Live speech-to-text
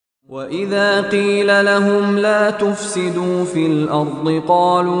وَإِذَا قِيلَ لَهُمْ لَا تُفْسِدُوا فِي الْأَرْضِ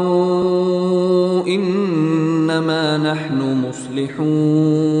قَالُوا إِنَّمَا نَحْنُ مُصْلِحُونَ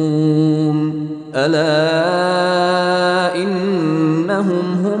أَلَا إِنَّهُمْ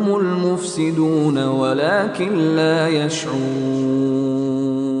هُمُ الْمُفْسِدُونَ وَلَكِنْ لَا يَشْعُرُونَ.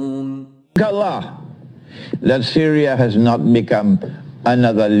 Allah that Syria has not become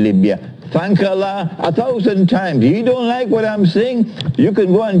another Libya. Thank Allah 1,000 times. You don't like what I'm saying? You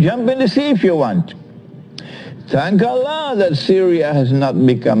can go and jump in the sea if you want. Thank Allah that Syria has not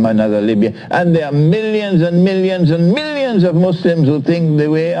become another Libya. And there are millions and millions and millions of Muslims who think the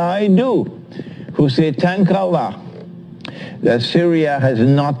way I do, who say, thank Allah that Syria has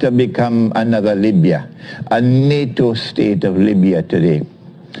not become another Libya, a NATO state of Libya today.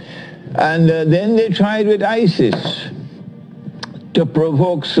 And then they tried with ISIS to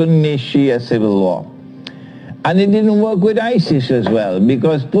provoke Sunni Shia civil war. And it didn't work with ISIS as well,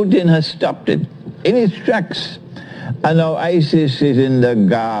 because Putin has stopped it in its tracks. And now ISIS is in the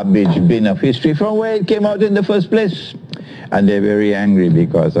garbage bin of history from where it came out in the first place. And they're very angry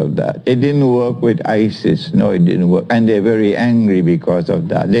because of that. It didn't work with ISIS. No, it didn't work. And they're very angry because of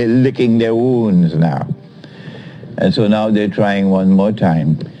that. They're licking their wounds now. And so now they're trying one more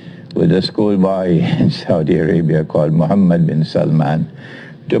time with a schoolboy in Saudi Arabia called Mohammed bin Salman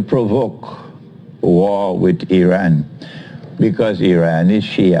to provoke war with Iran, because Iran is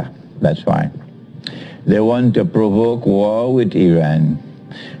Shia. That's why. They want to provoke war with Iran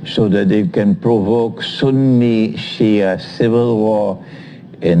so that they can provoke Sunni Shia civil war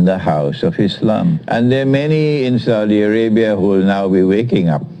in the house of Islam. And there are many in Saudi Arabia who will now be waking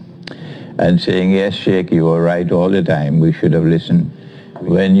up and saying, yes, Sheikh, you were right all the time. We should have listened.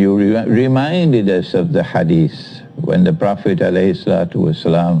 When you reminded us of the hadith, when the Prophet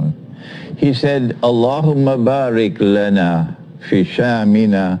ﷺ, he said, Allahumma barik lana fi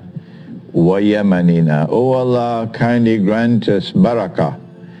shamina wa yamanina. Oh Allah, kindly grant us barakah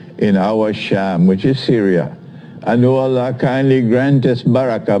in our Sham, which is Syria. And oh Allah, kindly grant us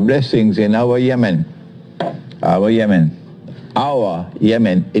barakah, blessings in our Yemen. Our Yemen. Our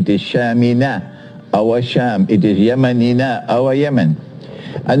Yemen. It is Shamina, our Sham. It is Yemenina, our Yemen.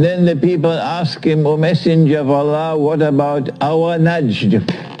 And then the people ask him, O Messenger of Allah, what about our Najd?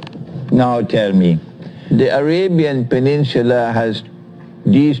 Now tell me, the Arabian Peninsula has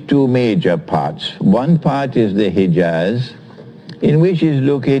these two major parts. One part is the Hijaz, in which is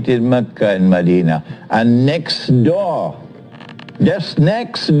located Mecca and Medina. And next door, just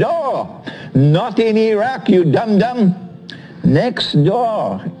next door, not in Iraq, you dum-dum, next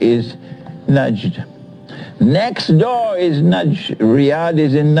door is Najd. Next door is Najd. Riyadh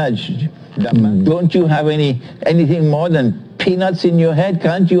is in Najd. Don't you have anything more than peanuts in your head?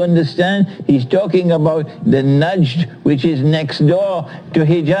 Can't you understand? He's talking about the Najd, which is next door to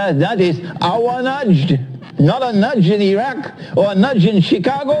Hijaz. That is our Najd, not a Najd in Iraq or a Najd in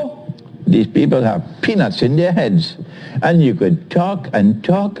Chicago. These people have peanuts in their heads. And you could talk and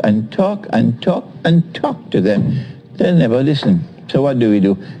talk and talk and talk and talk to them. They'll never listen. So what do?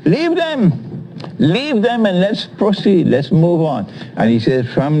 Leave them. Leave them and let's proceed, let's move on. And he says,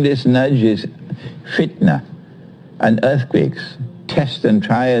 from this Najd is fitna and earthquakes, tests and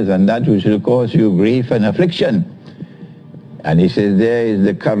trials, and that which will cause you grief and affliction. And he says, there is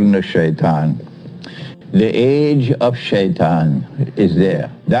the Qarn of Shaitan. The age of Shaitan is there.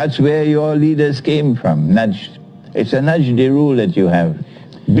 That's where your leaders came from, Najd. It's a Najdi rule that you have.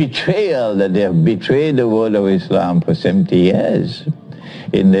 Betrayal, that they have betrayed the word of Islam for 70 years.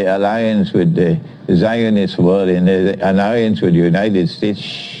 In the alliance with the Zionist world, in the alliance with the United States,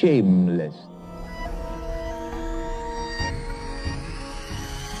 shameless.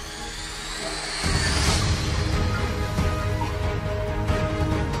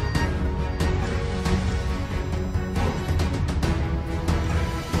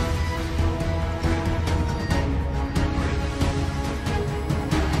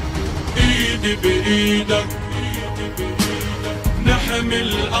 إيدي بإيدك نحمي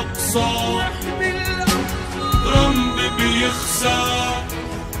الأقصى، رمب بيخسى،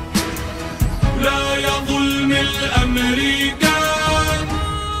 لا يظلم الأمريكان.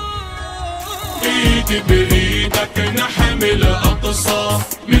 إيدي بإيدك نحمي الأقصى،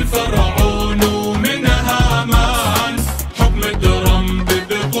 من فرعون ومن هامان، حكم ترامب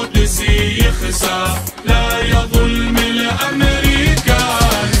بقدسي يخسى، لا يظلم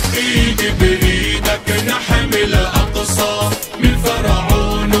الأمريكان. إيدي بإيدك نحمي الأقصى، من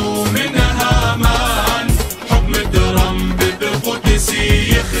فرعون ومن هامان، حكم ترامب بقدسي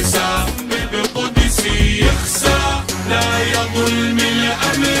يخسى، بقدسي يخسى، لا يظلم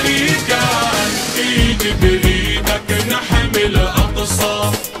الأمريكان. إيدي بإيدك نحمي الأقصى،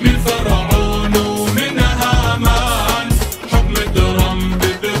 من فرعون